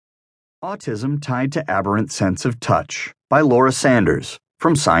Autism Tied to Aberrant Sense of Touch by Laura Sanders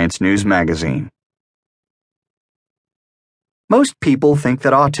from Science News Magazine. Most people think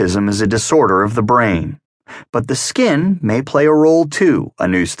that autism is a disorder of the brain, but the skin may play a role too, a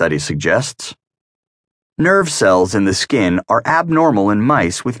new study suggests. Nerve cells in the skin are abnormal in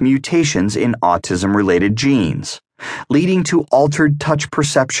mice with mutations in autism-related genes, leading to altered touch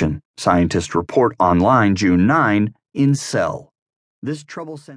perception, scientists report online June 9 in Cell. This troublesome